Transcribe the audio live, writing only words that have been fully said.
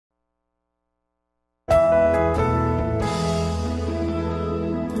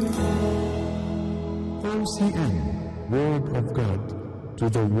OCN, Word of God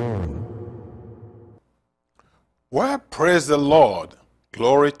to the world. Well, praise the Lord.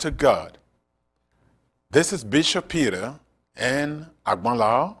 Glory to God. This is Bishop Peter and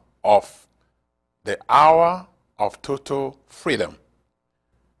Agbanlao of the Hour of Total Freedom.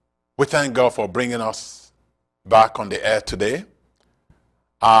 We thank God for bringing us back on the air today.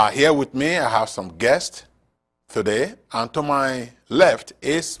 Here with me, I have some guests today, and to my left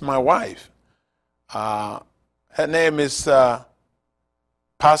is my wife. Her name is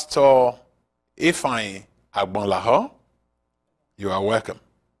Pastor Ifeanyi Agbanlao. You are welcome.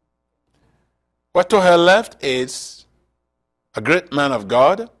 Well, to her left is a great man of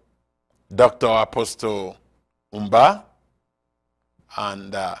God, Dr. Apostle Umba,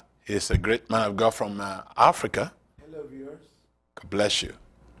 and he's a great man of God from Africa. Hello, viewers. God bless you.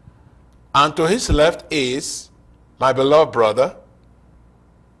 And to his left is my beloved brother,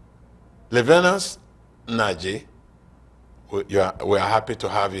 Levinus Naji. We are happy to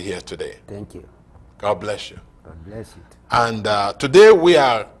have you here today. Thank you. God bless you. God bless you. And today we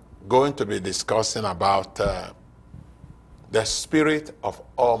are going to be discussing about the spirit of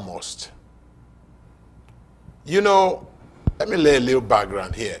almost. You know, let me lay a little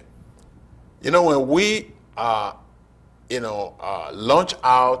background here. You know, when we launch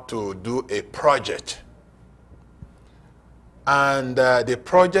out to do a project, and the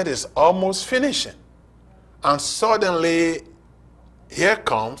project is almost finishing, and suddenly here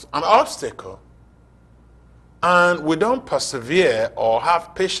comes an obstacle, and we don't persevere or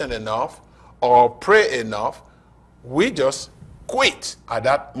have patience enough or pray enough, we just quit at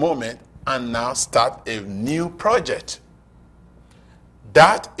that moment and now start a new project.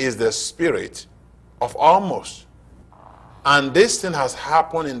 That is the spirit of almost. And this thing has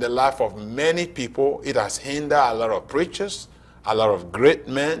happened in the life of many people. It has hindered a lot of preachers, a lot of great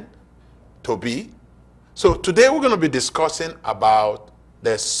men to be. So today we're going to be discussing about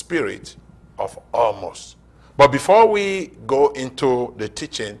the spirit of almost. But before we go into the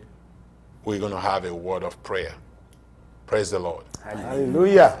teaching, we're going to have a word of prayer. Praise the Lord.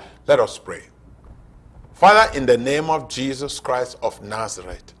 Hallelujah. Let us pray. Father, in the name of Jesus Christ of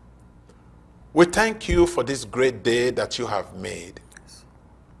Nazareth, we thank you for this great day that you have made.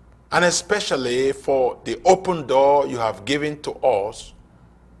 And especially for the open door you have given to us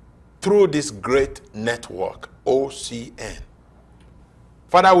through this great network, OCN.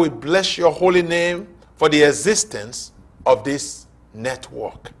 Father, we bless your holy name for the existence of this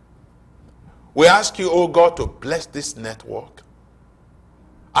network. We ask you, oh God, to bless this network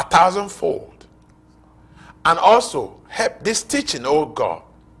 1,000-fold. And also help this teaching, oh God,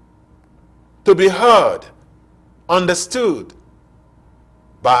 to be heard, understood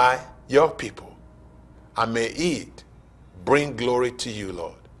by your people. And may it bring glory to you,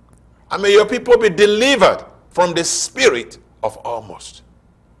 Lord. And may your people be delivered from the spirit of almost.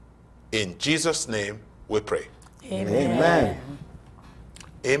 In Jesus' name we pray. Amen.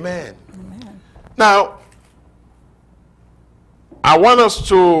 Amen. Amen. Now, I want us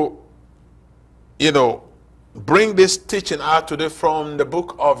to, bring this teaching out today from the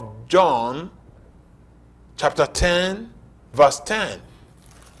book of John, chapter 10, verse 10.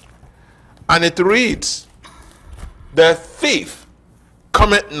 And it reads, "The thief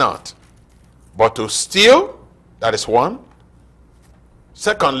cometh not, but to steal," that is one.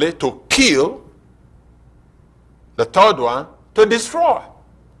 Secondly, to kill. The third one, to destroy.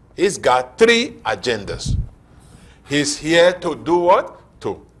 He's got three agendas. He's here to do what?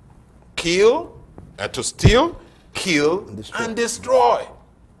 To kill, to steal, kill, and destroy.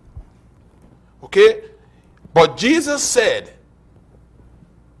 Okay? But Jesus said,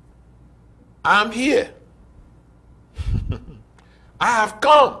 I'm here. I have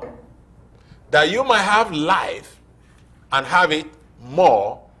come that you might have life and have it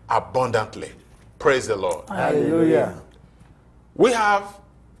more abundantly. Praise the Lord. Hallelujah. We have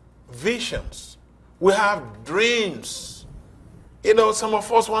visions. We have dreams. Some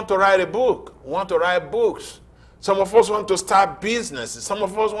of us want to write a book, want to write books. Some of us want to start businesses. Some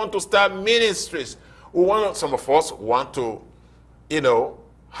of us want to start ministries. Some of us want to,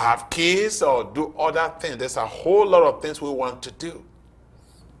 have kids or do other things. There's a whole lot of things we want to do.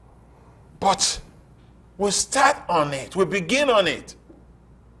 But we start on it. We begin on it.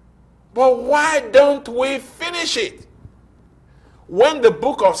 But why don't we finish it? When the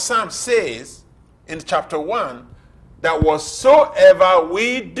book of Psalms says in chapter 1 that whatsoever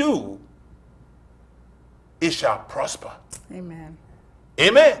we do, it shall prosper. Amen.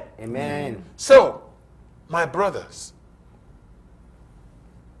 Amen. Amen. So, my brothers,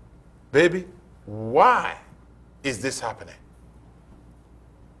 baby, why is this happening?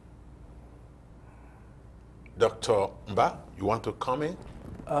 Dr. Mba, you want to come in?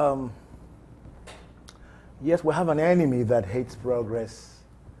 Yes, we have an enemy that hates progress,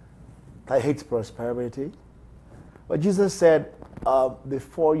 that hates prosperity. But Jesus said,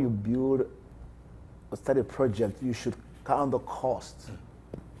 before you build or start a project, you should count the cost.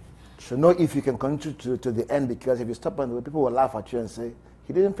 To know if you can continue to the end, because if you stop on the way, people will laugh at you and say,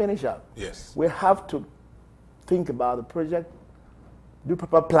 he didn't finish up. Yes. We have to think about the project, do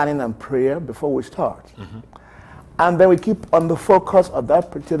proper planning and prayer before we start. And then we keep on the focus of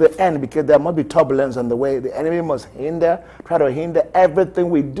that to the end, because there must be turbulence on the way. The enemy must try to hinder everything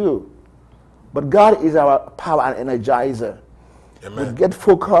we do. But God is our power and energizer. Amen. We get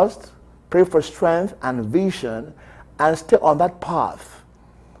focused, pray for strength and vision, and stay on that path.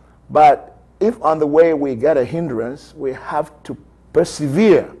 But if on the way we get a hindrance, we have to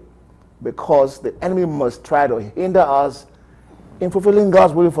persevere, because the enemy must try to hinder us in fulfilling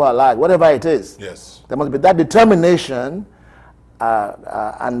God's will for our life, whatever it is. Yes. There must be that determination,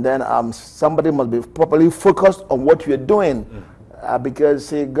 and then somebody must be properly focused on what you're doing, because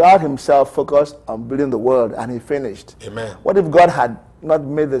see, God himself focused on building the world, and he finished. Amen. What if God had not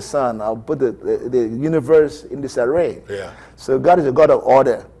made the sun or put the universe in disarray? Yeah. So God is a God of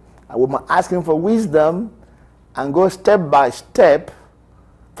order. And we must ask him for wisdom and go step by step.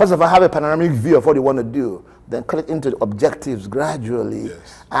 First of all, have a panoramic view of what you want to do. Then cut it into objectives gradually.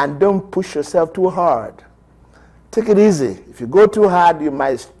 Yes. And don't push yourself too hard. Take it easy. If you go too hard, you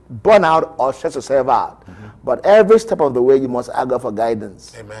might burn out or stress yourself out. But every step of the way, you must ask God for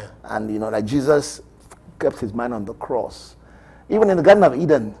guidance. Amen. And like Jesus kept his mind on the cross. Even in the Garden of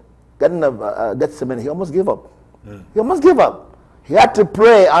Eden, Garden of Gethsemane, he almost gave up. He almost gave up. He had to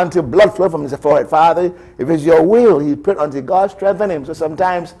pray until blood flowed from his forehead. Father, if it's your will, he prayed until God strengthened him. So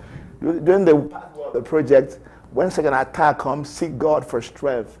sometimes during the project, when second attack comes, seek God for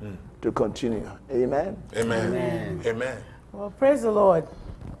strength to continue. Amen? Amen. Amen. Amen. Well, praise the Lord.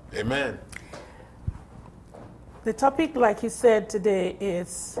 Amen. The topic, like you said today,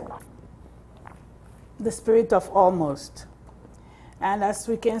 is the spirit of almost. And as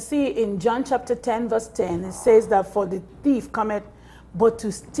we can see in John chapter 10, verse 10, it says that for the thief cometh but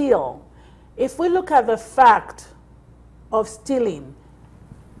to steal. If we look at the fact of stealing,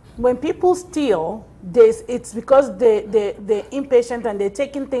 when people steal, it's because they're impatient and they're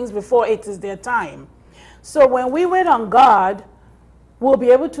taking things before it is their time. So when we wait on God, we'll be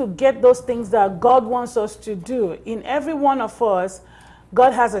able to get those things that God wants us to do. In every one of us,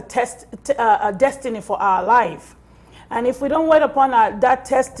 God has a destiny for our life. And if we don't wait upon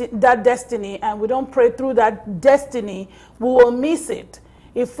that destiny and we don't pray through that destiny, we will miss it.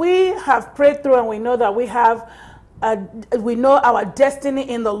 If we have prayed through and we know that we know our destiny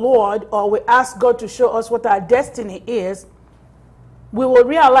in the Lord, or we ask God to show us what our destiny is, we will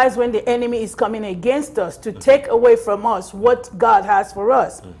realize when the enemy is coming against us to take away from us what God has for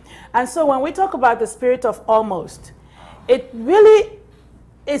us. And so when we talk about the spirit of almost, it really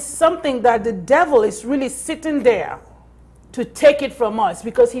is something that the devil is really sitting there to take it from us,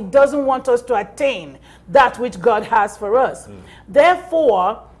 because he doesn't want us to attain that which God has for us.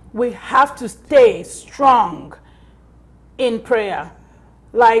 Therefore, we have to stay strong in prayer.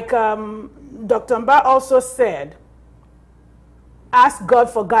 Like Dr. Mba also said, ask God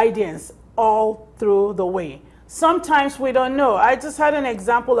for guidance all through the way. Sometimes we don't know. I just had an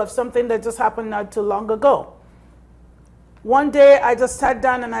example of something that just happened not too long ago. One day I just sat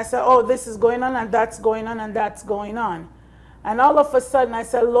down and I said, oh, this is going on and that's going on and that's going on. And all of a sudden I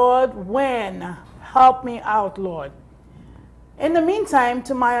said, Lord, when? Help me out, Lord. In the meantime,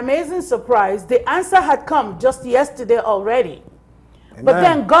 to my amazing surprise, the answer had come just yesterday already. Amen. But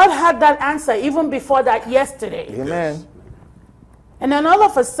then God had that answer even before that yesterday. Amen. And then all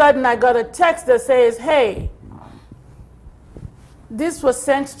of a sudden I got a text that says, hey, this was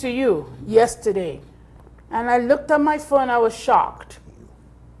sent to you yesterday. And I looked at my phone, I was shocked.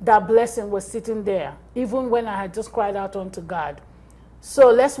 That blessing was sitting there, even when I had just cried out unto God.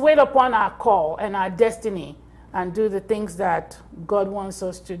 So let's wait upon our call and our destiny and do the things that God wants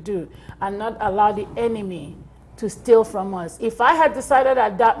us to do, and not allow the enemy to steal from us. If I had decided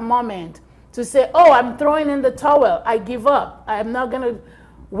at that moment to say, oh, I'm throwing in the towel, I give up, I'm not going to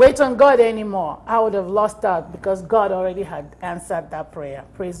wait on God anymore, I would have lost out, because God already had answered that prayer.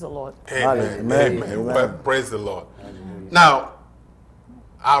 Praise the Lord. Amen. Amen. Amen. Amen. Well, praise the Lord. Now,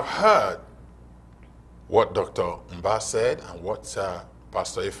 I've heard what Dr. Mba said and what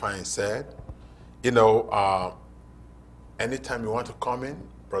Pastor Ifeanyi said. You know, anytime you want to come in,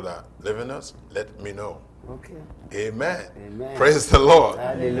 Brother Levinus, let me know. Okay. Amen. Amen. Praise the Lord.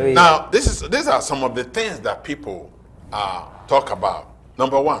 Hallelujah. Now, these are some of the things that people talk about.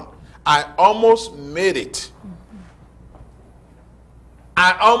 Number one, I almost made it.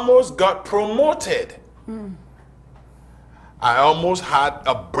 I almost got promoted. I almost had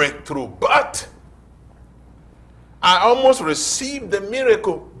a breakthrough, but I almost received the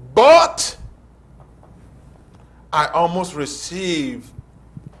miracle, but I almost received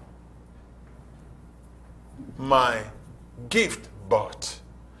my gift, but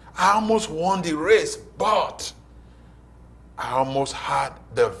I almost won the race, but I almost had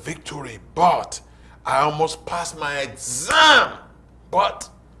the victory, but I almost passed my exam, but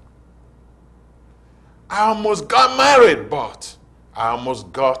I almost got married, but I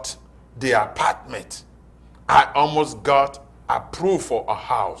almost got the apartment. I almost got approved for a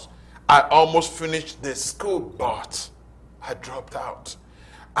house. I almost finished the school, but I dropped out.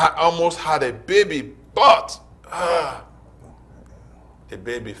 I almost had a baby, but the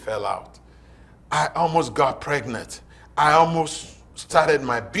baby fell out. I almost got pregnant. I almost started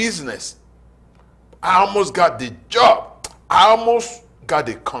my business. I almost got the job. I almost got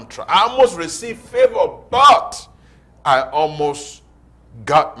the contract. I almost received favor, but I almost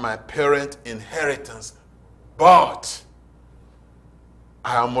got my parent inheritance, but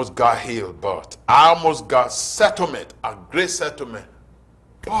I almost got healed, but I almost got settlement, a great settlement,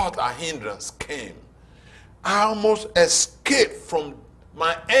 but a hindrance came. I almost escaped from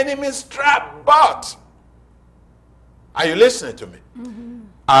my enemy's trap, but are you listening to me?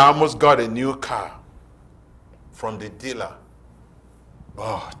 I almost got a new car from the dealer,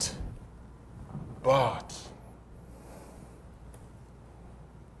 but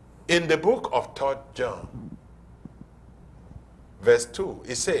in the book of 3 John, verse 2,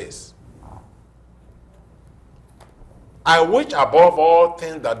 it says, I wish above all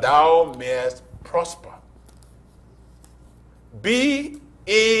things that thou mayest prosper, be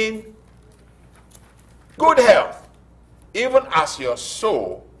in good health, even as your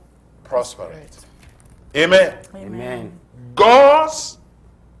soul prospereth. Amen. Amen. God's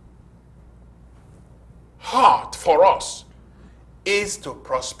heart for us is to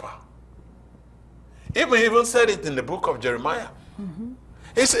prosper. He even said it in the book of Jeremiah.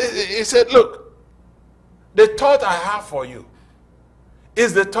 He said, look, the thought I have for you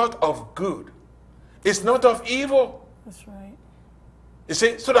is the thought of good. It's not of evil. That's right. You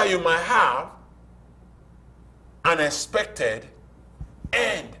see, so that you might have an expected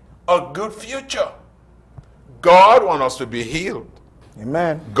end, a good future. God wants us to be healed.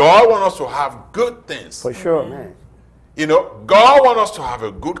 Amen. God wants us to have good things. For sure. Amen. You know, God wants us to have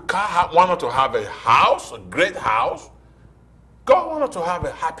a good car, wants us to have a house, a great house. God wants us to have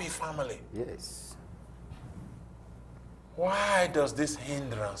a happy family. Yes. Why does this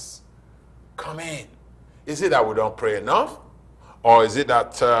hindrance come in? Is it that we don't pray enough? Or is it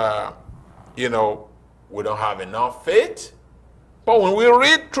that, you know, we don't have enough faith? But when we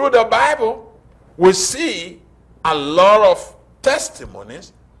read through the Bible, we see a lot of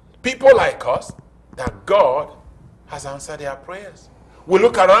testimonies, people like us, that God has answered their prayers. We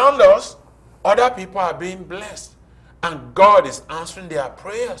look around us, other people are being blessed, and God is answering their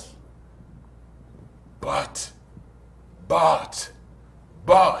prayers. But,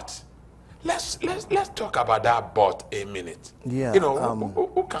 let's talk about that but a minute. Yeah, You know,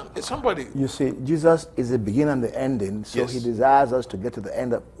 who can, somebody, You see, Jesus is the beginning and the ending, so Yes. he desires us to get to the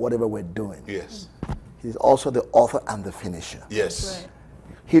end of whatever we're doing. yes, He's also the author and the finisher. yes, Right.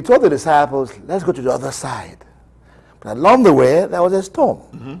 He told the disciples, let's go to the other side. But along the way, there was a storm.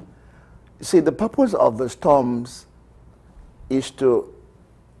 You see, the purpose of the storms is to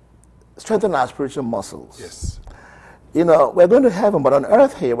strengthen our spiritual muscles. yes, You know, we're going to heaven, but on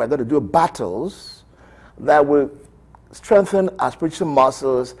earth here, we're going to do battles that will strengthen our spiritual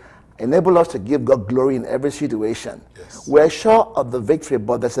muscles, enable us to give God glory in every situation. Yes. We're sure of the victory,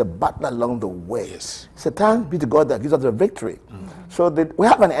 but there's a battle along the way. Yes. Satan be to God that gives us the victory. So we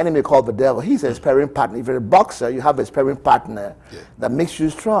have an enemy called the devil. He's a sparring partner. If you're a boxer, you have a sparring partner that makes you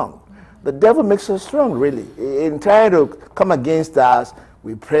strong. The devil makes us strong, really. In trying to come against us,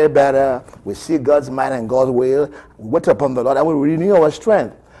 we pray better, we see God's mind and God's will, we wait upon the Lord, and we renew our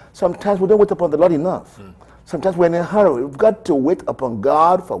strength. Sometimes we don't wait upon the Lord enough. Sometimes we're in a hurry. We've got to wait upon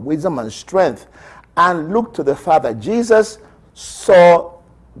God for wisdom and strength and look to the Father. Jesus saw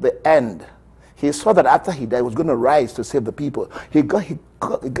the end. He saw that after he died, he was going to rise to save the people. He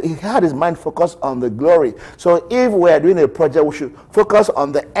had his mind focused on the glory. So if we're doing a project, we should focus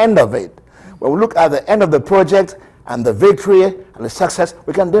on the end of it. When we look at the end of the project and the victory and the success,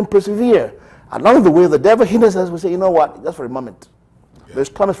 we can then persevere. Along the way, the devil hinders us. We say, you know what, just for a moment. The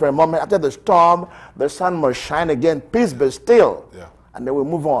storm is for a moment. After the storm, the sun must shine again. Peace be still. Yeah. And then we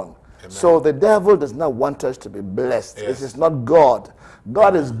move on. So the devil does not want us to be blessed. Yes. This is not God.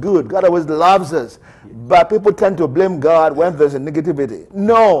 God is good. God always loves us. But people tend to blame God when there's a negativity.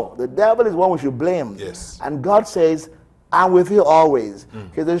 No, the devil is one we should blame. Yes. And God says, I'm with you always.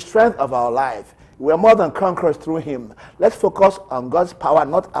 He's the strength of our life. We are more than conquerors through him. Let's focus on God's power,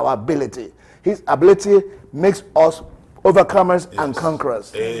 not our ability. His ability makes us overcomers and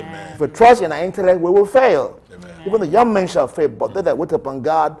conquerors. Amen. If we trust in our intellect, we will fail. Amen. Even the young men shall fail, but they that wait upon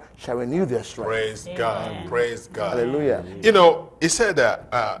God shall renew their strength. Praise God. Praise God. Hallelujah. You know, he said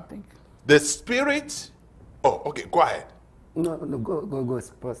that the spirit. Oh, okay. Go ahead. No, go,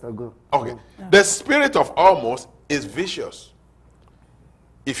 Pastor, go. Okay. The spirit of almost is vicious,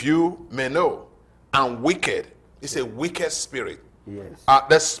 if you may know, and wicked. It's a wicked spirit. Yes.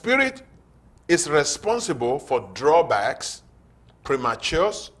 The spirit is responsible for drawbacks,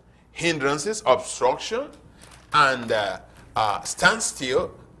 prematures, hindrances, obstruction, and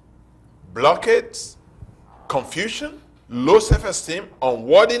standstill, blockades, confusion, low self-esteem,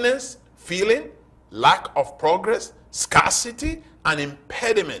 unworthiness, feeling, lack of progress, scarcity, and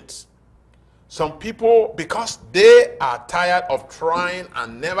impediments. Some people, because they are tired of trying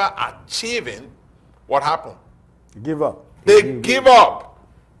and never achieving, what happened? Give up. They give up.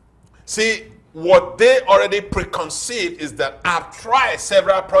 See, what they already preconceived is that I've tried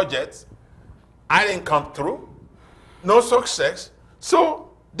several projects, I didn't come through, no success, so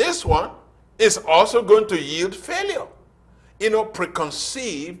this one is also going to yield failure. You know,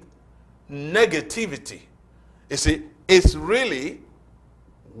 preconceived negativity, you see, it's really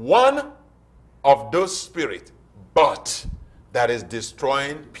one of those spirits, but that is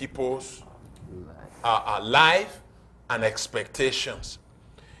destroying people's life and expectations.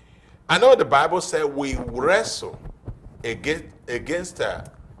 I know the Bible said we wrestle against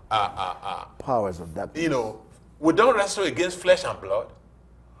Powers of darkness. you know, we don't wrestle against flesh and blood,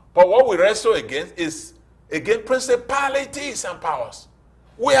 but what we wrestle against is against principalities and powers.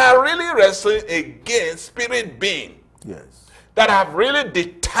 We are really wrestling against spirit beings Yes. that have really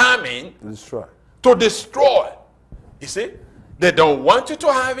determined Destroy. to destroy. You see, they don't want you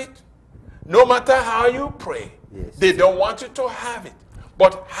to have it, no matter how you pray. Yes. They don't want you to have it.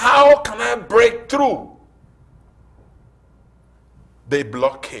 But how can I break through the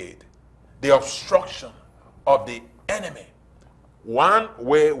blockade, the obstruction of the enemy? One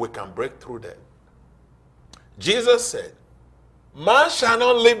way we can break through that. Jesus said, man shall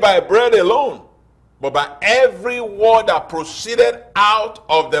not live by bread alone, but by every word that proceeded out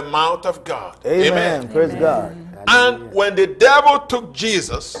of the mouth of God. Amen. Praise God. And when the devil took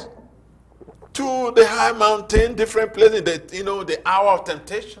Jesus to the high mountain, different places, the hour of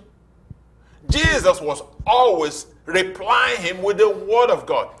temptation, Jesus was always replying him with the word of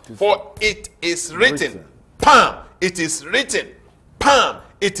God. For it is written, Pam, it is written, Pam,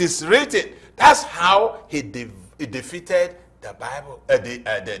 it is written. That's how he defeated the Bible,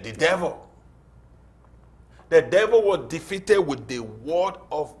 the devil. The devil was defeated with the word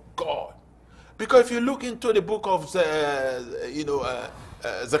of God. Because if you look into the book of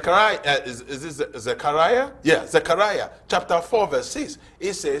Zechariah, is this Zechariah? Yeah, Zechariah, chapter 4, verse 6.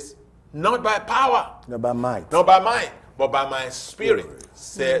 It says, not by power, Not by might. not by might, but by my spirit,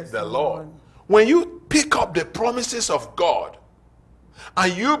 said the Lord. When you pick up the promises of God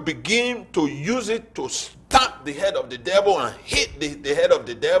and you begin to use it to stamp the head of the devil and hit the head of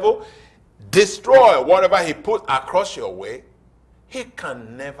the devil, destroy whatever he put across your way, he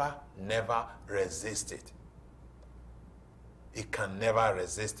can never resist it. He can never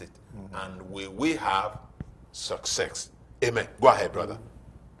resist it. And we have success. Amen. Go ahead, brother.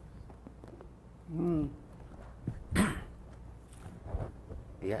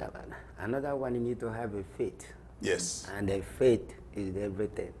 Yeah, but another one, you need to have a faith. Yes. And a faith is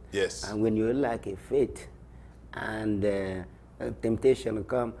everything. Yes. And when you lack a faith and temptation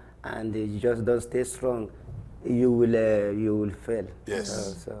come and you just don't stay strong, you will fail.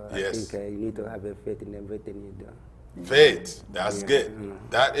 Yes. So Yes. I think you need to have a faith in everything you do. Faith. That's good.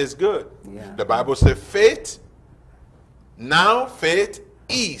 That is good. Yeah. The Bible says faith. Now faith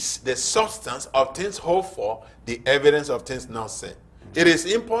is the substance of things hoped for, the evidence of things not seen. It is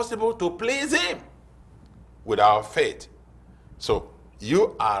impossible to please him without faith. So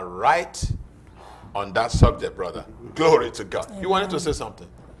you are right on that subject, brother. Glory to God. You wanted to say something?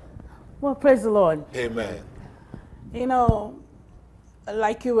 Well, praise the Lord. Amen. You know,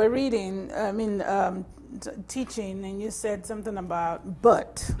 like you were reading, teaching, and you said something about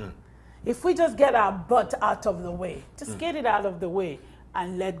but. If we just get our but out of the way, just get it out of the way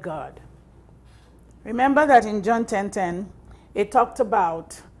and let God. Remember that in John 10:10, it talked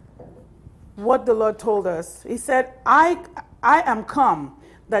about what the Lord told us. He said, I am come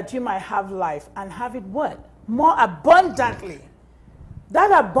that you might have life and have it what? More abundantly.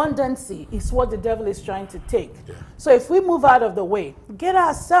 That abundancy is what the devil is trying to take. Yeah. So if we move out of the way, get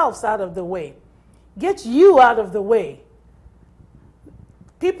ourselves out of the way, get you out of the way.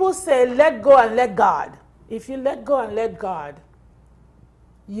 People say, let go and let God. If you let go and let God,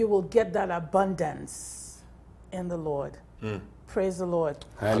 you will get that abundance in the Lord. Praise the Lord.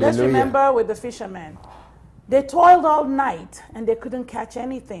 Hallelujah. Let's remember with the fishermen. They toiled all night and they couldn't catch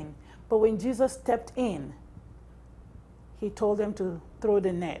anything. But when Jesus stepped in, he told them to throw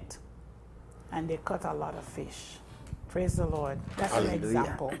the net. And they caught a lot of fish. Praise the Lord. That's an Hallelujah.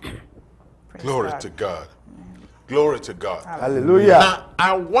 example. Praise Glory God. to God. Glory to God. Hallelujah. Now,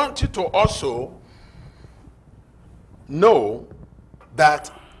 I want you to also know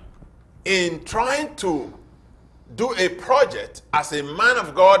that in trying to do a project as a man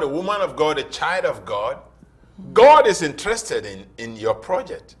of God, a woman of God, a child of God, God is interested in your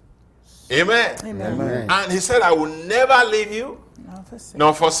project. Amen. Amen. And he said, I will never leave you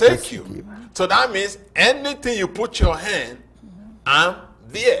nor forsake you. So that means anything you put your hand, I'm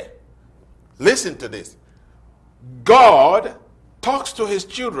there. Listen to this. God talks to his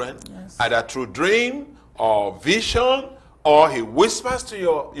children either through dream or vision, or he whispers to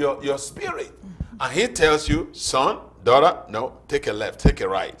your spirit. And he tells you, son, daughter, no, take a left, take a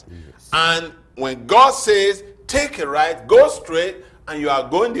right. And when God says, take a right, go straight, and you are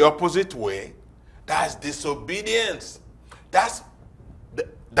going the opposite way, that's disobedience. That's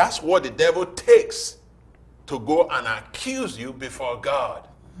what the devil takes to go and accuse you before God.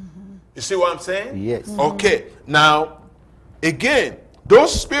 You see what I'm saying? Yes. Okay. Now, again,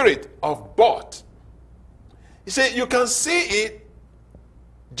 those spirit of bought. You see, you can see it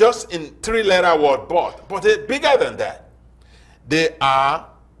just in three-letter word bought, but it's bigger than that. They are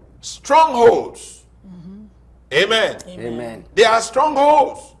strongholds. Amen. Amen. They are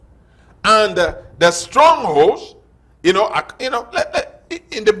strongholds, and the strongholds, in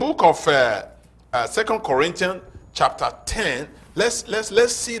the book of 2 Corinthians chapter 10.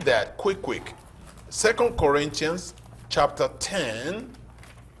 Let's see that quick. 2 Corinthians chapter 10.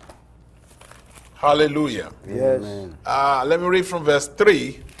 Hallelujah. Yes. Amen. Let me read from verse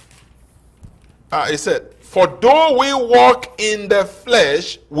 3. It said, for though we walk in the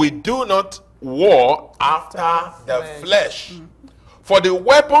flesh, we do not war after the flesh. For the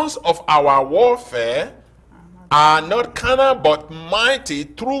weapons of our warfare are not carnal but mighty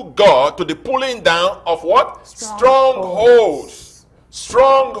through God to the pulling down of what? Strongholds.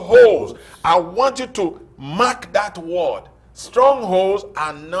 Strongholds. I want you to mark that word. Strongholds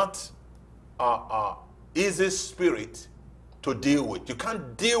are not easy spirit to deal with. You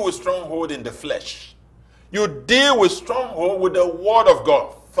can't deal with stronghold in the flesh. You deal with stronghold with the word of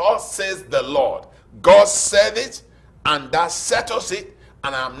God. Thus says the Lord. God said it, and that settles it,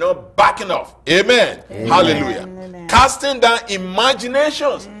 and I'm not backing off. Amen. Hallelujah. Amen. Casting down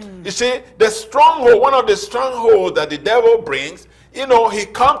imaginations. You see, the stronghold, one of the strongholds that the devil brings, he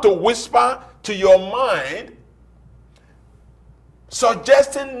comes to whisper to your mind,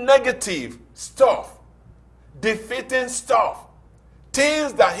 suggesting negative stuff, defeating stuff,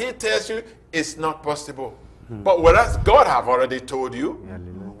 things that he tells you is not possible. But whereas God have already told you,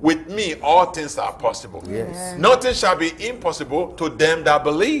 with me all things are possible. Yes. Nothing shall be impossible to them that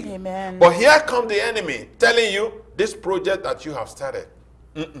believe. Amen. But here comes the enemy telling you, this project that you have started,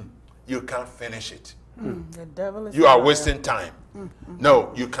 you can't finish it. The devil is You are a liar. wasting time.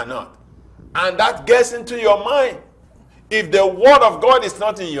 No, you cannot. And that gets into your mind. If the word of God is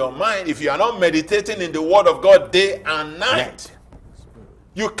not in your mind, if you are not meditating in the word of God day and night,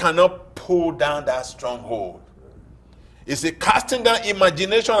 you cannot pull down that stronghold. It's a casting down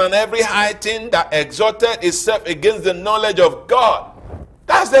imagination and every high thing that exalted itself against the knowledge of God.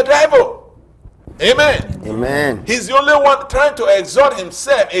 That's the devil. Amen. Amen. He's the only one trying to exalt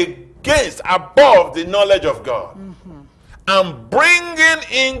himself against, above the knowledge of God. And bringing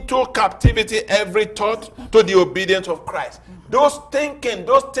into captivity every thought to the obedience of Christ. Those things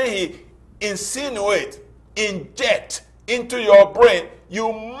he insinuate, inject into your brain,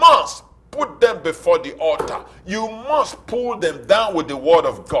 you must put them before the altar. You must pull them down with the word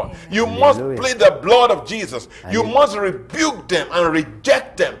of God. You must plead the blood of Jesus. You must rebuke them and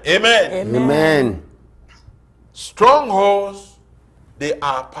reject them. Amen. Amen. Strongholds, they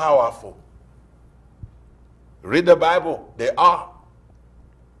are powerful. Read the Bible, they are.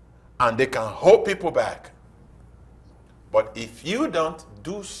 And they can hold people back. But if you don't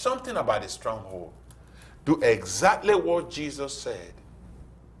do something about the stronghold, do exactly what Jesus said,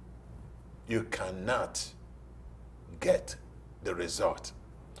 you cannot get the result.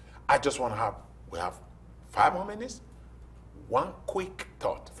 I just want to we have 5 more minutes. One quick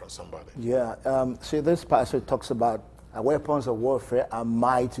thought from somebody. Yeah, see, this passage talks about our weapons of warfare are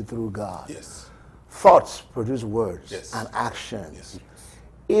mighty through God. Yes. Thoughts produce words Yes. and actions. Yes.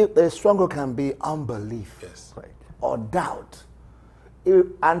 If the struggle can be unbelief Yes. or doubt,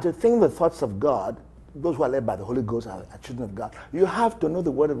 and to think the thoughts of God, those who are led by the Holy Ghost are children of God, you have to know the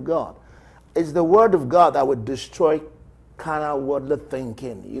Word of God. It's the Word of God that would destroy carnal worldly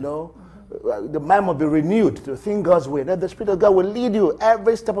thinking, you know. The mind must be renewed to think God's way. That the Spirit of God will lead you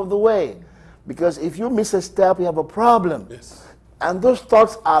every step of the way. Because if you miss a step, you have a problem. Yes. And those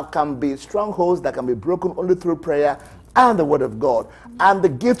thoughts can be strongholds that can be broken only through prayer and the Word of God and the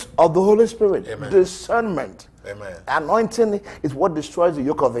gift of the Holy Spirit. Amen. Discernment. Amen. Anointing is what destroys the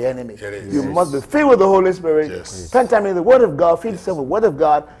yoke of the enemy. It is. You Yes. must be filled with the Holy Spirit. Yes. Spend time in the Word of God. Feed yourself with the Word of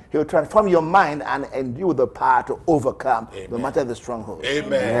God. He will transform your mind and endue with the power to overcome no Amen. matter the stronghold.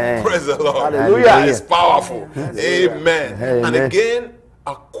 Amen. Amen. Praise the Lord. Hallelujah. That is powerful. Amen. And Amen. again,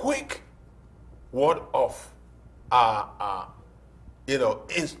 a quick word of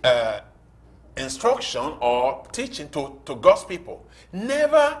instruction or teaching to God's people.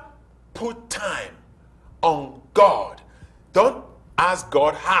 Never put time on God. Don't ask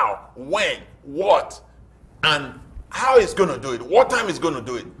God how, when, what, and how he's going to do it, what time he's going to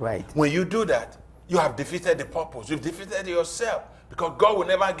do it. Right. When you do that, you have defeated the purpose. You've defeated yourself, because God will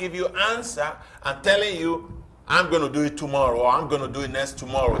never give you answer and telling you, I'm going to do it tomorrow, or I'm going to do it next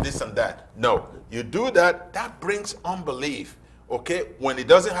tomorrow, this and that. No, you do that, that brings unbelief. Okay, when it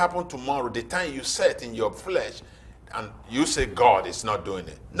doesn't happen tomorrow, the time you set in your flesh, and you say God is not doing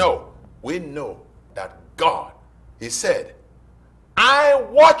it. No, we know that God, he said, I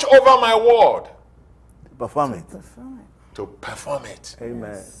watch over my word Perform it. to perform it.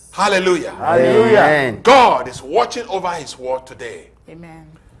 Amen. Hallelujah. Hallelujah. Amen. God is watching over his word today.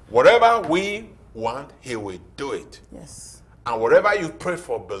 Amen. Whatever we want, he will do it. Yes. And whatever you pray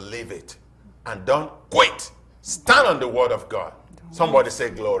for, believe it. And don't quit. Stand on the word of God. Somebody say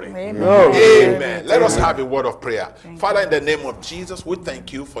glory. Amen. Amen. Let us have a word of prayer. Father, in the name of Jesus, we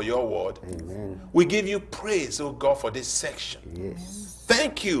thank you for your word. Amen. We give you praise, oh God, for this section. Yes.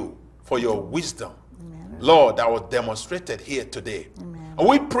 Thank you for your wisdom, Lord, that was demonstrated here today. And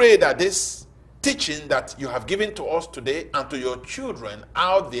we pray that this teaching that you have given to us today and to your children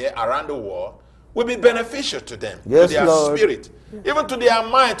out there around the world will be beneficial to them, Yes, to their Lord. spirit, even to their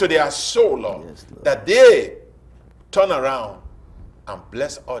mind, to their soul, Lord, Yes, Lord. that they turn around and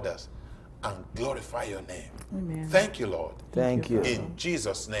bless others and glorify your name. Amen. Thank you, Lord. Thank you. In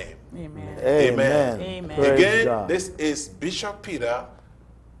Jesus' name. Amen. Amen. Amen. Praise Again, God. this is Bishop Peter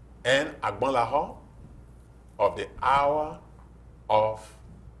and Agbonlaho of the Hour of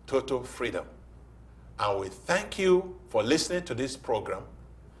Total Freedom. And we thank you for listening to this program,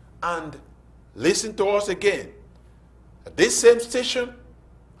 and listen to us again at this same station,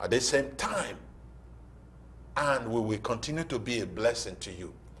 at this same time, and we will continue to be a blessing to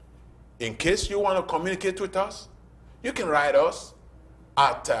you. In case you want to communicate with us, you can write us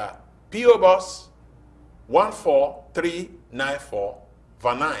at P.O. Box 14394,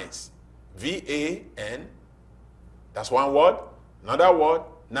 Vanice, V-A-N, that's one word, another word,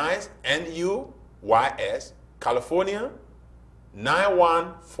 nice, N-U-Y-S, California,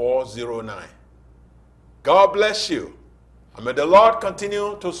 91409. God bless you, and may the Lord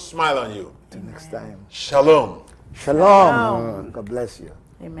continue to smile on you. Till next time. Shalom. Shalom. God bless you.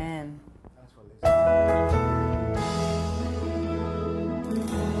 Amen.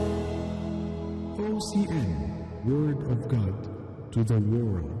 OCN, Word of God to the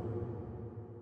World.